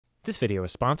This video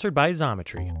is sponsored by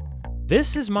Xometry.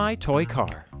 This is my toy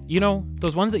car. You know,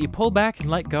 those ones that you pull back and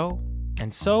let go?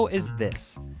 And so is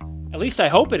this. At least I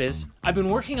hope it is. I've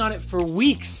been working on it for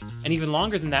weeks, and even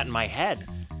longer than that in my head.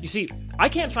 You see, I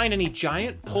can't find any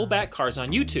giant pullback cars on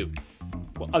YouTube.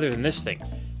 Well, other than this thing.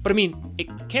 But I mean, it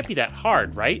can't be that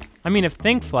hard, right? I mean, if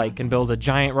ThinkFlight can build a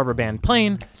giant rubber band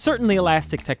plane, certainly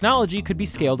elastic technology could be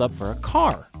scaled up for a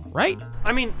car, right?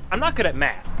 I mean, I'm not good at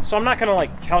math, so I'm not gonna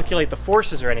like calculate the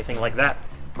forces or anything like that.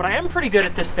 But I am pretty good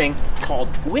at this thing called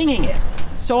winging it.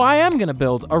 So I am gonna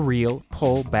build a real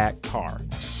pullback car.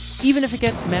 Even if it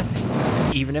gets messy,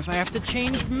 even if I have to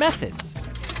change methods,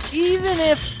 even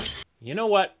if... You know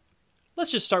what?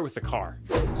 Let's just start with the car.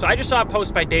 So I just saw a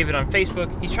post by David on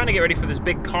Facebook. He's trying to get ready for this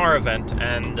big car event,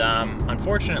 and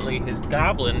unfortunately, his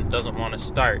Goblin doesn't want to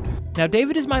start. Now,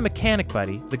 David is my mechanic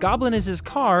buddy, the Goblin is his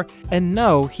car, and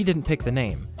no, he didn't pick the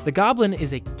name. The Goblin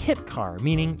is a kit car,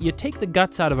 meaning you take the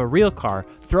guts out of a real car,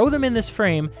 throw them in this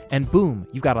frame, and boom,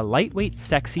 you've got a lightweight,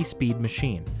 sexy speed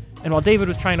machine. And while David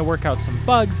was trying to work out some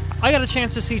bugs, I got a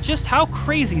chance to see just how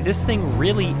crazy this thing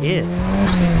really is.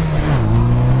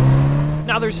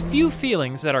 Now, there's few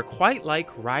feelings that are quite like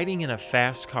riding in a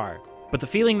fast car, but the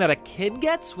feeling that a kid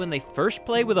gets when they first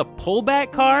play with a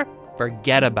pullback car,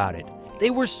 forget about it. They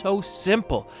were so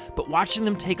simple, but watching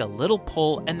them take a little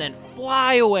pull and then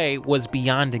fly away was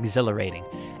beyond exhilarating.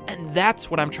 And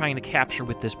that's what I'm trying to capture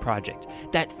with this project,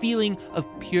 that feeling of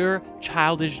pure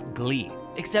childish glee.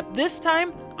 Except this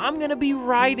time, I'm gonna be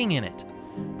riding in it.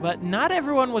 But not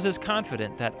everyone was as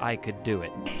confident that I could do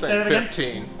it. Say that again?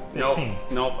 15. 15.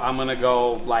 Nope, I'm gonna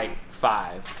go like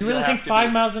 5. You really think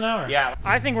 5 miles an hour? Yeah.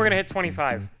 I think we're gonna hit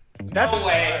 25. No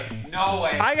way, no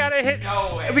way. I gotta hit,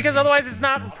 no way. Because otherwise it's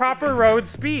not proper road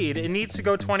speed. It needs to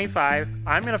go 25.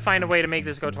 I'm gonna find a way to make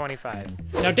this go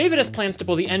 25. Now David has plans to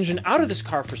pull the engine out of this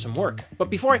car for some work,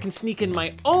 but before I can sneak in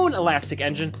my own elastic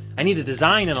engine, I need to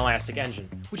design an elastic engine,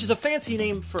 which is a fancy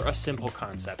name for a simple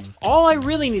concept. All I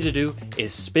really need to do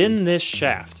is spin this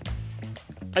shaft.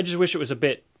 I just wish it was a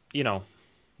bit, you know,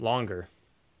 longer.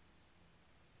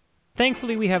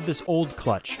 Thankfully, we have this old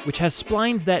clutch, which has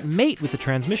splines that mate with the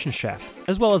transmission shaft,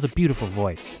 as well as a beautiful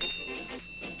voice.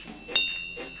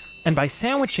 And by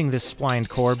sandwiching this splined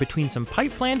core between some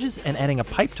pipe flanges and adding a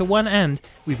pipe to one end,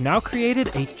 we've now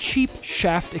created a cheap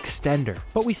shaft extender.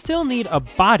 But we still need a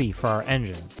body for our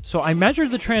engine. So I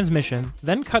measured the transmission,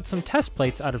 then cut some test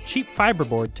plates out of cheap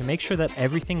fiberboard to make sure that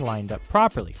everything lined up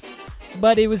properly.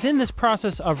 But it was in this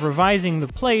process of revising the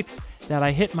plates that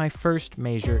I hit my first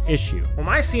major issue. Well,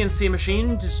 my CNC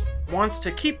machine just wants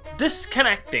to keep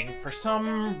disconnecting for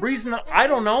some reason. I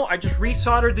don't know. I just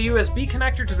resoldered the USB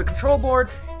connector to the control board,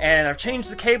 and I've changed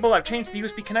the cable, I've changed the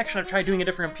USB connection, I've tried doing a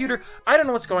different computer. I don't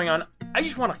know what's going on. I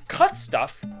just want to cut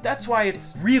stuff. That's why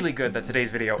it's really good that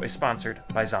today's video is sponsored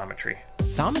by Xometry.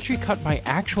 Xometry cut my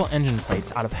actual engine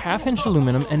plates out of 1/2-inch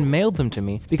aluminum and mailed them to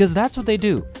me because that's what they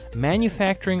do,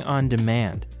 manufacturing on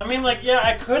demand. I mean, like, yeah,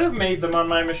 I could have made them on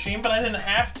my machine, but I didn't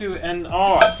have to, and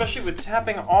oh, especially with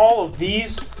tapping all of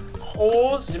these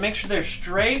holes to make sure they're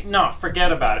straight. No,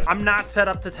 forget about it. I'm not set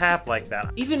up to tap like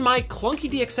that. Even my clunky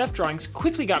DXF drawings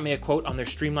quickly got me a quote on their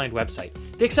streamlined website.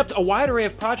 They accept a wide array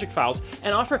of project files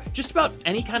and offer just about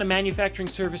any kind of manufacturing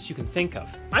service you can think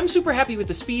of. I'm super happy with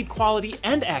the speed, quality,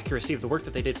 and accuracy of the work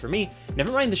that they did for me,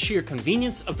 never mind the sheer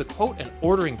convenience of the quote and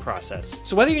ordering process.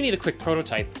 So whether you need a quick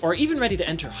prototype or even ready to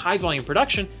enter high volume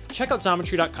production, check out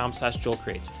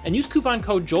xometry.com/JoelCreates and use coupon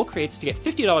code JoelCreates to get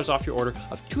 $50 off your order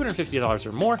of $250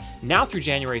 or more now through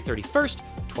January 31st,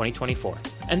 2024.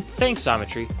 And thanks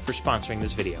Xometry for sponsoring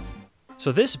this video.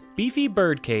 So this beefy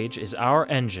birdcage is our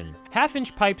engine.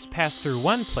 1/2-inch pipes pass through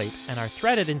one plate and are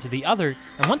threaded into the other,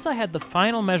 and once I had the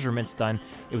final measurements done,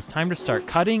 it was time to start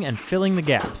cutting and filling the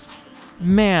gaps.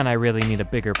 Man, I really need a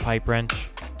bigger pipe wrench.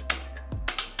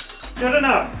 Good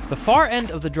enough. The far end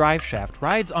of the drive shaft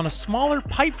rides on a smaller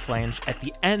pipe flange at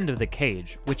the end of the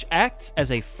cage, which acts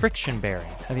as a friction bearing.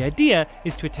 And the idea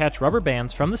is to attach rubber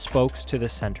bands from the spokes to the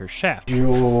center shaft.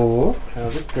 Joel,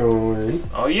 how's it going?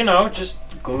 Oh, you know, just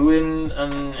glue in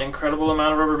an incredible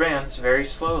amount of rubber bands very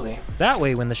slowly. That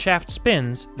way, when the shaft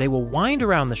spins, they will wind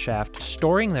around the shaft,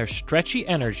 storing their stretchy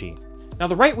energy. Now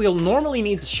the right wheel normally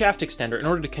needs a shaft extender in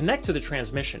order to connect to the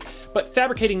transmission, but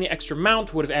fabricating the extra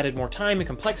mount would have added more time and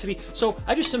complexity, so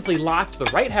I just simply locked the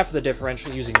right half of the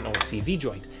differential using an old CV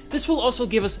joint. This will also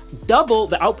give us double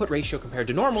the output ratio compared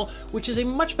to normal, which is a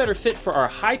much better fit for our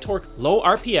high torque, low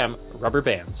RPM rubber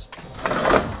bands.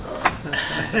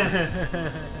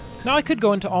 Now I could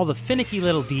go into all the finicky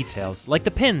little details, like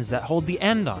the pins that hold the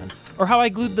end on, or how I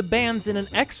glued the bands in an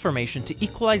X formation to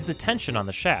equalize the tension on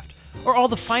the shaft. or all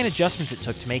the fine adjustments it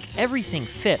took to make everything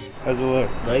fit. How's it look?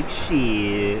 Like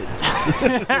shit.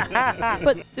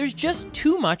 But there's just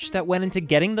too much that went into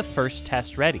getting the first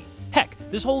test ready. Heck,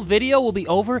 this whole video will be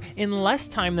over in less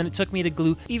time than it took me to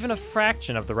glue even a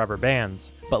fraction of the rubber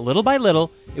bands. But little by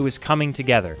little, it was coming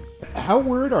together. How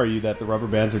worried are you that the rubber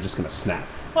bands are just gonna snap?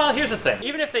 Well, here's the thing.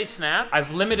 Even if they snap,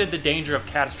 I've limited the danger of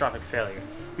catastrophic failure,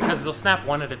 because they'll snap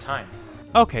one at a time.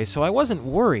 Okay, so I wasn't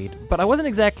worried, but I wasn't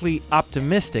exactly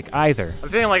optimistic either. I'm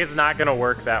feeling like it's not gonna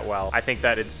work that well. I think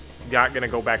that it's not gonna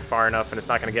go back far enough and it's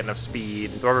not gonna get enough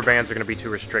speed. The rubber bands are gonna be too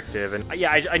restrictive. And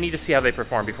yeah, I need to see how they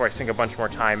perform before I sink a bunch more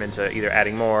time into either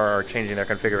adding more or changing their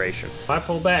configuration. If I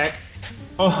pull back,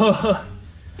 oh,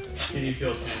 can you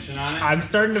feel tension on it? I'm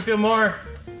starting to feel more.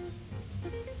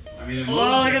 I mean,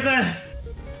 Oh, look at that.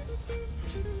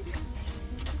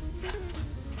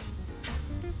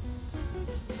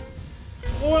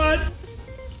 What?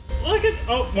 Look at,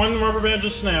 oh, one rubber band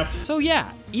just snapped. So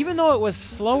yeah, even though it was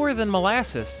slower than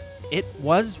molasses, it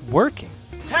was working.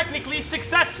 Technically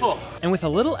successful. And with a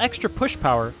little extra push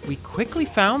power, we quickly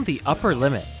found the upper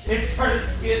limit. It started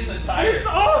skidding the tires.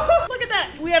 Oh, look at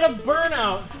that. We had a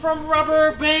burnout from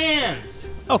rubber bands.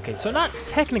 Okay, so not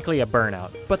technically a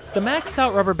burnout, but the maxed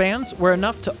out rubber bands were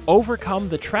enough to overcome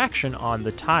the traction on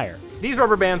the tire. These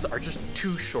rubber bands are just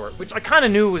too short, which I kind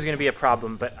of knew was going to be a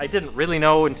problem, but I didn't really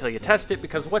know until you test it,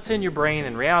 because what's in your brain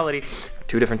and reality are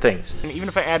two different things. And even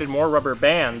if I added more rubber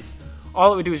bands,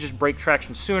 all it would do is just break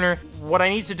traction sooner. What I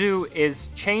need to do is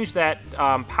change that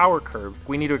power curve.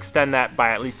 We need to extend that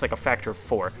by at least like a factor of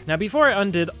 4. Now before I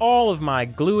undid all of my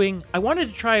gluing, I wanted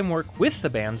to try and work with the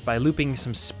bands by looping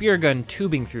some spear gun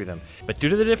tubing through them. But due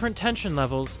to the different tension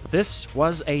levels, this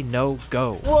was a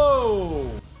no-go.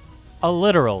 Whoa! A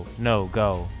literal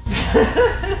no-go.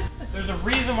 There's a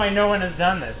reason why no one has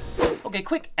done this. Okay,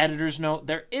 quick editor's note.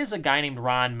 There is a guy named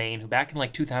Ron Main who back in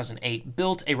like 2008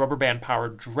 built a rubber band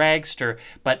powered dragster,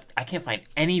 but I can't find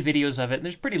any videos of it, and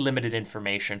there's pretty limited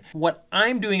information. What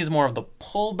I'm doing is more of the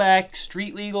pullback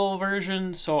street legal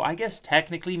version, so I guess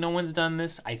technically no one's done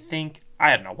this, I think.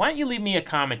 I don't know. Why don't you leave me a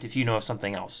comment if you know of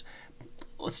something else?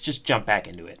 Let's just jump back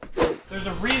into it. There's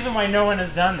a reason why no one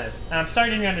has done this, and I'm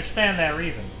starting to understand that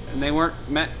reason. And they weren't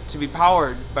meant to be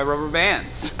powered by rubber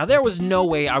bands. Now there was no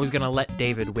way I was gonna let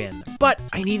David win, but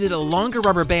I needed a longer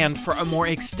rubber band for a more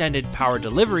extended power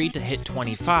delivery to hit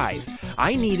 25.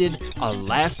 I needed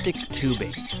elastic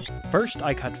tubing. First,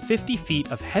 I cut 50 feet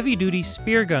of heavy-duty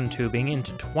spear gun tubing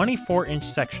into 24-inch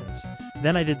sections.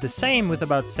 Then I did the same with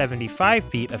about 75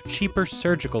 feet of cheaper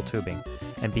surgical tubing,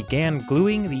 and began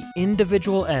gluing the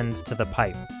individual ends to the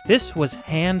pipe. This was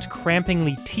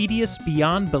hand-crampingly tedious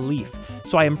beyond belief,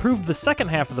 so I improved the second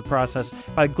half of the process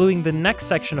by gluing the next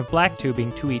section of black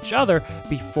tubing to each other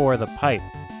before the pipe.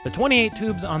 The 28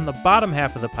 tubes on the bottom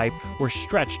half of the pipe were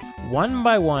stretched one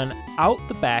by one out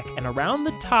the back and around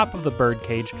the top of the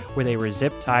birdcage where they were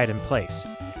zip-tied in place.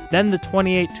 Then the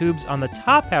 28 tubes on the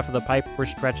top half of the pipe were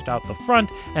stretched out the front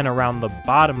and around the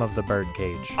bottom of the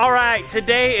birdcage. All right,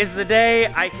 today is the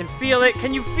day. I can feel it.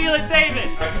 Can you feel it, David?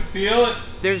 I can feel it.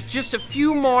 There's just a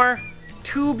few more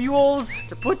tubules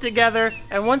to put together,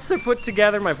 and once they're put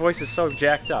together, my voice is so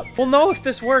jacked up. We'll know if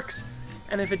this works,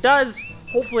 and if it does,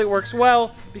 hopefully it works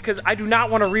well, because I do not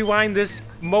want to rewind this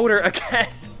motor again.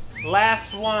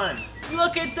 Last one.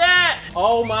 Look at that!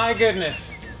 Oh my goodness.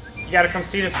 You gotta come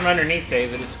see this from underneath,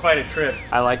 David. It's quite a trip.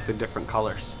 I like the different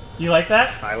colors. You like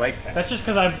that? I like that. That's just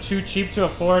because I'm too cheap to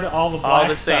afford all the black All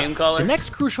the same stuff. colors. The next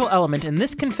crucial element in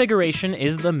this configuration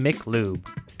is the McLube.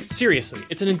 Seriously,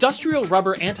 it's an industrial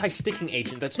rubber anti-sticking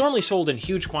agent that's normally sold in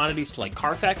huge quantities to like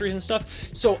car factories and stuff.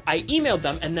 So I emailed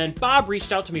them, and then Bob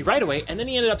reached out to me right away, and then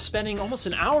he ended up spending almost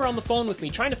an hour on the phone with me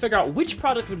trying to figure out which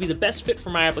product would be the best fit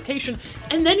for my application,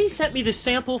 and then he sent me the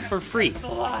sample for free.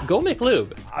 Go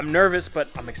McLube. I'm nervous, but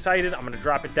I'm excited. I'm gonna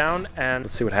drop it down, and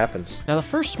let's see what happens. Now the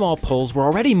first small pulls were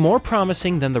already more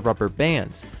promising than the rubber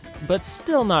bands, but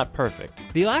still not perfect.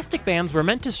 The elastic bands were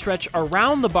meant to stretch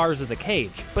around the bars of the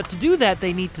cage, but to do that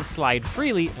they need to slide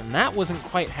freely, and that wasn't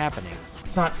quite happening.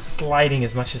 It's not sliding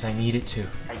as much as I need it to.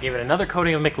 I gave it another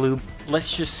coating of McLube.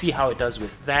 Let's just see how it does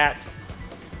with that.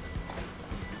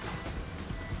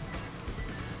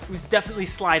 It was definitely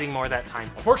sliding more that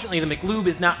time. Unfortunately, the McLube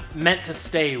is not meant to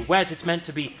stay wet. It's meant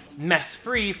to be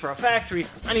mess-free for a factory.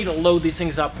 I need to load these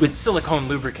things up with silicone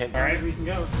lubricant. All right, we can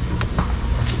go.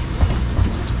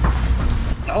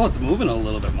 Oh, it's moving a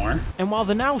little bit more. And while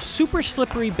the now super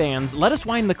slippery bands let us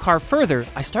wind the car further,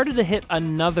 I started to hit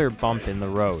another bump in the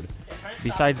road.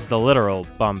 Besides the literal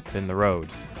bump in the road.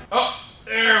 Oh,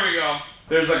 there we go.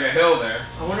 There's like a hill there.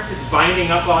 I wonder if it's binding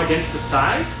up against the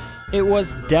side? It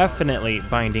was definitely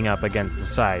binding up against the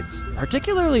sides,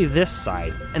 particularly this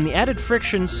side, and the added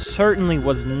friction certainly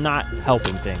was not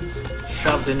helping things.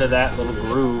 Shoved into that little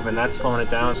groove and that's slowing it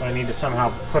down, so I need to somehow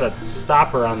put a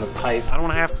stopper on the pipe. I don't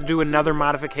want to have to do another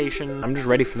modification. I'm just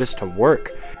ready for this to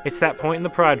work. It's that point in the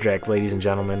project, ladies and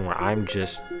gentlemen, where I'm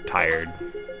just tired.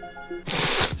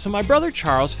 So my brother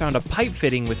Charles found a pipe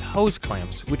fitting with hose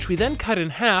clamps, which we then cut in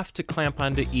half to clamp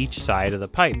onto each side of the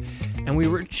pipe. And we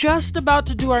were just about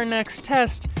to do our next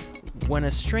test when a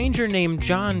stranger named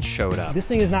John showed up. This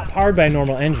thing is not powered by a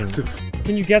normal engine.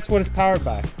 Can you guess what it's powered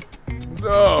by?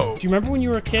 No. Do you remember when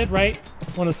you were a kid, right?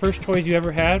 One of the first toys you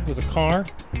ever had was a car.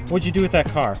 What'd you do with that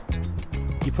car?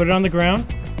 You put it on the ground?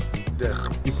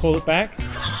 You pull it back?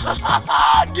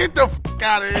 Get the f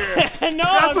out of here. No,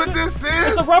 That's what this is?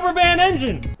 It's a rubber band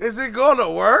engine. Is it gonna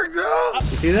work, though?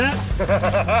 You see that?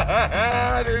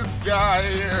 This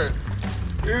guy here.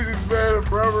 He just made a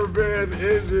rubber band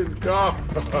engine car.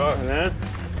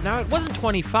 Now it wasn't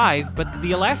 25, but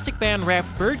the elastic band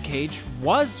wrapped birdcage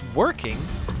was working,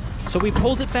 so we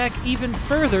pulled it back even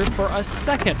further for a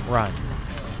second run.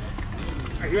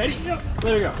 Are you ready? Yep.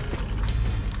 There you go.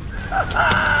 You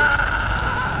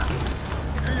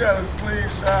got a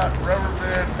slingshot rubber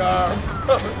band car.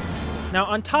 Now,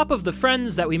 on top of the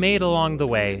friends that we made along the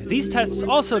way, these tests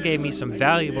also gave me some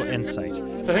valuable insight.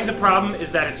 So I think the problem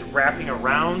is that it's wrapping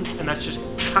around, and that's just,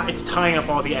 it's tying up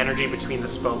all the energy between the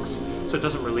spokes, so it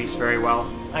doesn't release very well.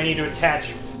 I need to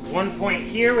attach one point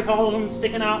here with all of them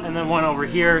sticking out, and then one over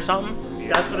here or something.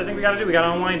 That's what I think we gotta do. We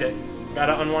gotta unwind it.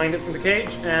 Gotta unwind it from the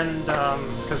cage, and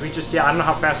because we just, I don't know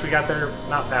how fast we got there,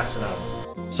 not fast enough.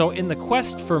 So in the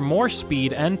quest for more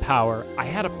speed and power, I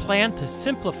had a plan to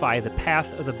simplify the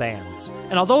path of the bands.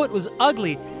 And although it was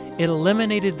ugly, it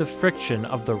eliminated the friction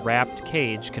of the wrapped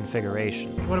cage configuration.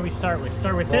 What do we start with?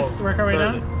 Start with this, work our way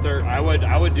down? Third. I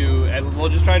would do, we'll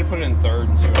just try to put it in third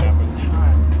and see what happens. All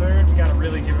right, third, you gotta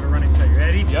really give it a running start. You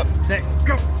ready? Yep. Set,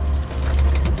 go!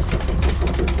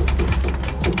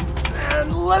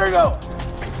 And let her go!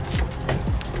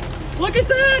 Look at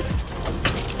that!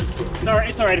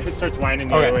 It's all right if it starts winding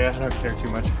the other way. I don't care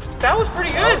too much. That was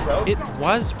pretty good. It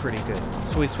was pretty good.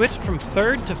 So we switched from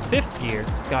third to fifth gear,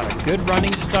 got a good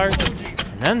running start,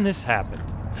 and then this happened.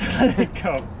 Let it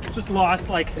go. Just lost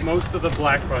like most of the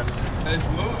black buns. It's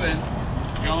moving.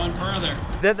 Going further.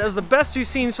 That was the best we've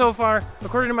seen so far.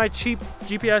 According to my cheap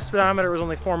GPS speedometer, it was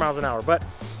only 4 miles an hour. But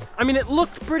I mean, it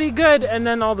looked pretty good, and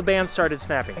then all the bands started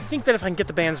snapping. I think that if I can get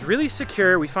the bands really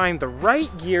secure, we find the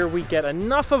right gear, we get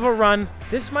enough of a run,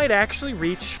 this might actually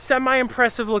reach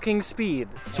semi-impressive looking speed.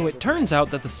 So it turns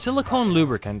out that the silicone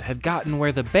lubricant had gotten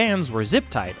where the bands were zip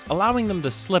tied, allowing them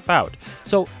to slip out.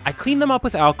 So I cleaned them up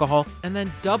with alcohol and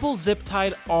then double zip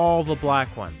tied all the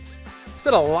black ones. It's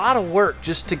been a lot of work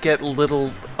just to get a little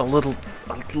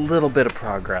bit of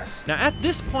progress. Now at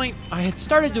this point, I had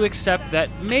started to accept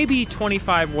that maybe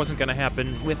 25 wasn't gonna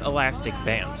happen with elastic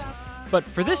bands. But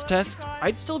for this test,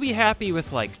 I'd still be happy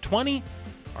with like 20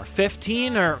 or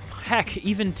 15 or heck,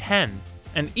 even 10.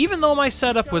 And even though my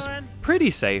setup was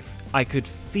pretty safe, I could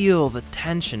feel the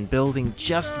tension building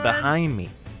just behind me.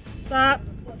 Stop.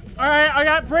 All right, I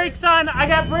got brakes on. All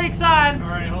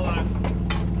right, hold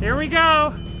on. Here we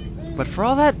go. But for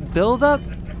all that buildup,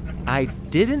 I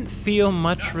didn't feel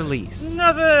much release.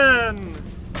 Nothing.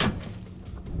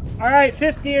 All right,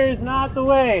 fifth gear is not the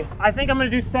way. I think I'm gonna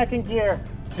do second gear.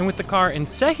 And with the car in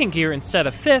second gear instead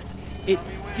of fifth, it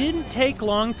didn't take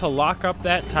long to lock up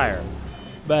that tire.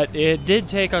 But it did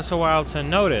take us a while to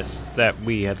notice that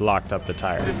we had locked up the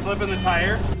tire. Is it slipping the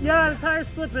tire? Yeah, the tire's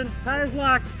slipping. Tire's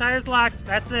locked.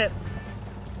 That's it.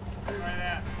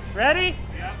 Ready?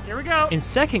 Yep. Here we go. In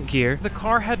second gear, the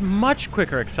car had much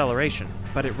quicker acceleration,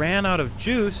 but it ran out of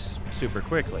juice super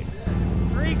quickly.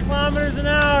 3 kilometers an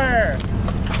hour.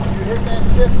 You hit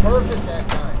that shit perfect that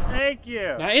time. Thank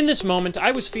you. Now in this moment,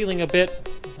 I was feeling a bit,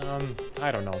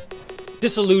 I don't know,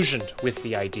 disillusioned with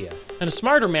the idea. And a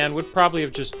smarter man would probably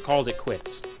have just called it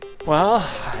quits. Well,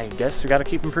 I guess we gotta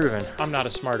keep improving. I'm not a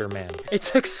smarter man. It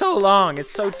took so long,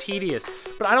 it's so tedious,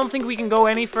 but I don't think we can go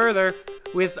any further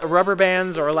with rubber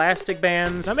bands or elastic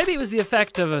bands. Now maybe it was the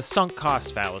effect of a sunk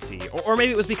cost fallacy, or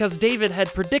maybe it was because David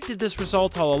had predicted this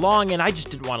result all along and I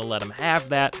just didn't want to let him have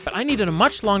that, but I needed a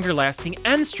much longer lasting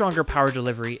and stronger power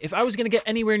delivery if I was gonna get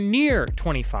anywhere near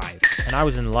 25, and I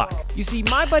was in luck. You see,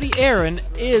 my buddy Aaron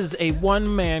is a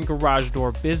one-man garage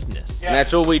door business. And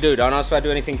that's all we do, don't ask if I do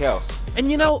anything else. And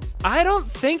you know, I don't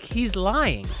think he's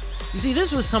lying. You see,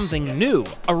 this was something new,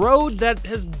 a road that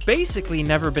has basically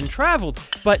never been traveled,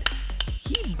 but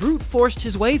he brute forced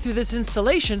his way through this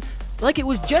installation Like it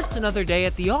was just another day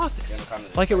at the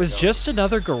office. Like it was just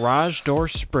another garage door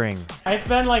spring. It's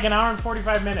been like an hour and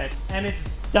 45 minutes, and it's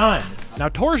done. Now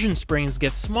torsion springs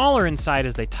get smaller inside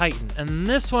as they tighten, and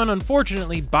this one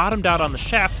unfortunately bottomed out on the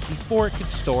shaft before it could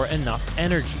store enough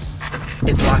energy.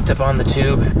 It's locked up on the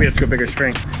tube. We have to go bigger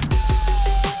spring.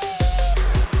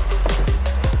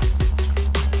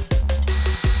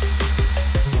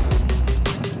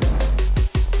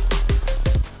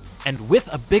 And with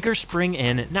a bigger spring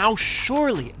in, now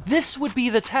surely this would be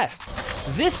the test.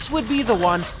 This would be the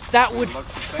one that would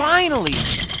finally...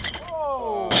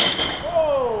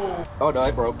 Oh no,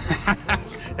 I broke.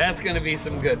 That's gonna be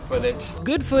some good footage.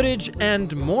 Good footage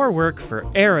and more work for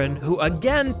Aaron, who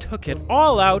again took it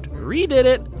all out, redid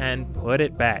it, and put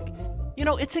it back. You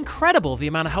know, it's incredible the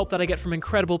amount of help that I get from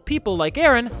incredible people like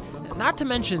Aaron, not to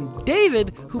mention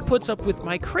David, who puts up with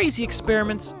my crazy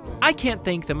experiments. I can't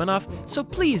thank them enough, so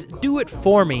please do it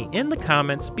for me in the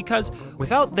comments, because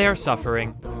without their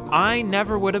suffering, I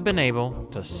never would have been able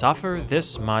to suffer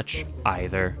this much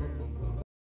either.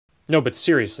 No, but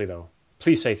seriously though,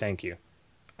 please say thank you.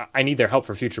 I need their help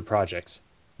for future projects.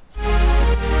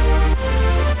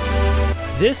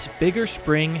 This bigger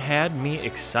spring had me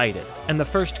excited, and the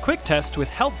first quick test with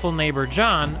helpful neighbor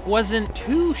John wasn't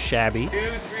too shabby. 2,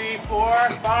 3, 4,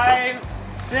 5,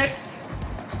 6.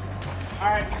 All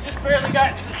right, we just barely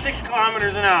got to 6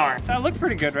 kilometers an hour. That looked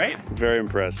pretty good, right? Very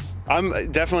impressed.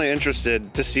 I'm definitely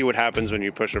interested to see what happens when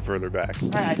you push it further back.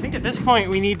 I think at this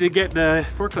point we need to get the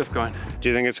forklift going. Do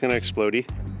you think it's gonna explode-y?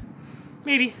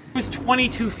 Maybe. It was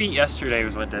 22 feet yesterday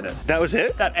was what did it. That was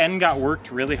it? That end got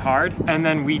worked really hard, and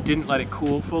then we didn't let it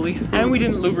cool fully, and we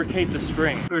didn't lubricate the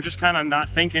spring. We were just kind of not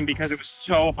thinking because it was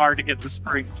so hard to get the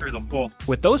spring through the hole.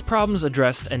 With those problems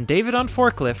addressed and David on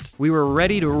forklift, we were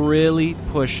ready to really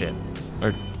push it.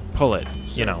 Or pull it,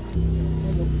 you know.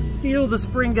 Feel the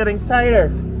spring getting tighter.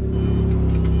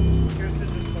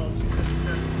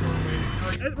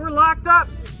 We're locked up.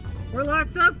 We're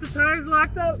locked up. The tire's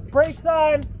locked up. Brakes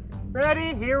on.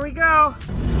 Ready? Here we go.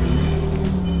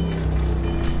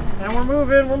 And we're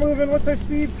moving. We're moving. What's our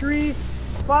speed? 3,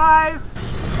 5. 5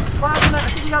 I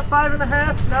think we got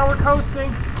 5.5. Now we're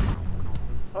coasting.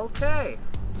 Okay.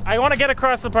 I want to get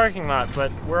across the parking lot,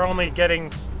 but we're only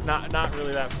getting not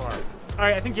really that far. All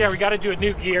right, I think, yeah, we got to do a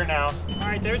new gear now. All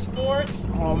right, there's 4.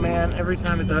 Oh man, every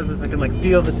time it does this, I can like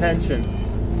feel the tension.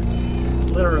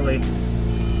 Literally.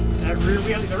 That rear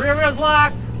wheel, the rear wheel's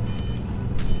locked.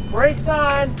 Brakes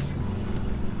on.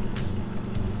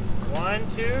 1,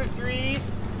 2, 3,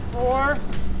 4,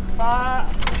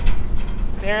 5.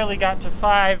 Barely got to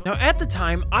 5. Now at the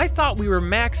time, I thought we were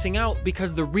maxing out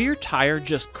because the rear tire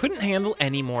just couldn't handle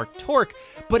any more torque,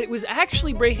 but it was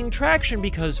actually breaking traction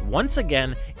because once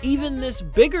again, even this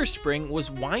bigger spring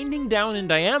was winding down in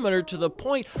diameter to the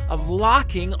point of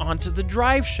locking onto the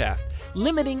drive shaft,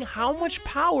 limiting how much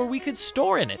power we could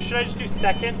store in it. Should I just do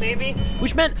second maybe?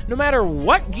 Which meant no matter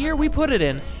what gear we put it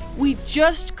in, we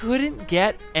just couldn't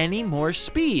get any more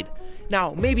speed.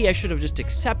 Now, maybe I should have just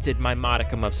accepted my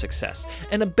modicum of success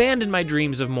and abandoned my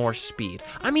dreams of more speed.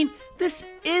 I mean, this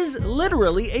is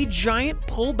literally a giant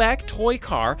pullback toy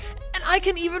car, and I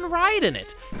can even ride in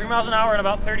it. 3 miles an hour at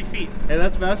about 30 feet. Hey,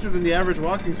 that's faster than the average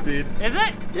walking speed. Is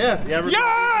it? Yeah, the average.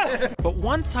 Yeah! But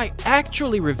once I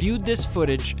actually reviewed this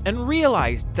footage and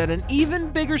realized that an even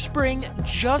bigger spring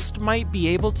just might be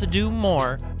able to do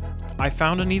more, I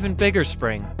found an even bigger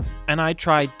spring, and I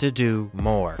tried to do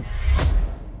more.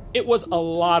 It was a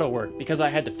lot of work because I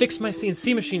had to fix my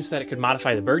CNC machine so that it could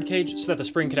modify the birdcage so that the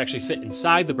spring could actually fit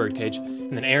inside the birdcage.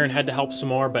 And then Aaron had to help some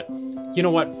more, but you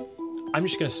know what? I'm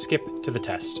just gonna skip to the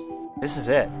test. This is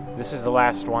it. This is the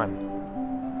last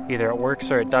one. Either it works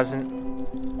or it doesn't.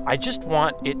 I just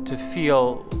want it to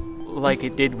feel like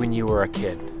it did when you were a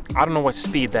kid. I don't know what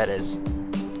speed that is.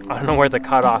 I don't know where the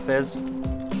cutoff is.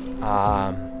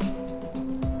 I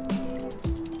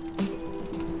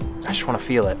just want to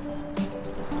feel it.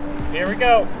 Here we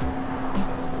go.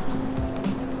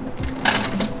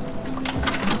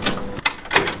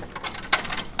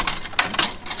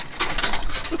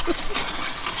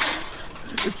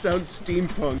 It sounds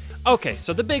steampunk. Okay,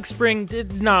 so the big spring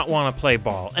did not want to play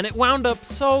ball, and it wound up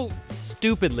so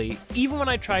stupidly, even when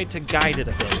I tried to guide it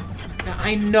a bit. Now,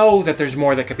 I know that there's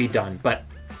more that could be done, but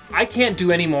I can't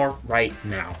do any more right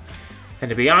now. And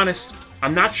to be honest,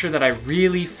 I'm not sure that I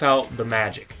really felt the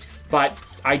magic, but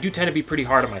I do tend to be pretty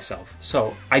hard on myself,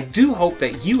 so I do hope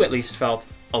that you at least felt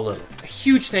a little. A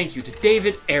huge thank you to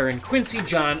David, Aaron, Quincy,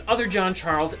 John, other John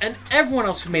Charles, and everyone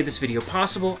else who made this video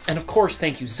possible. And of course,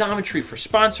 thank you Xometry for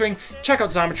sponsoring. Check out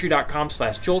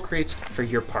xometry.com/JoelCreates for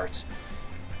your parts.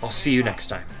 I'll see you next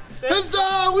time.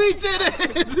 Huzzah! We did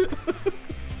it!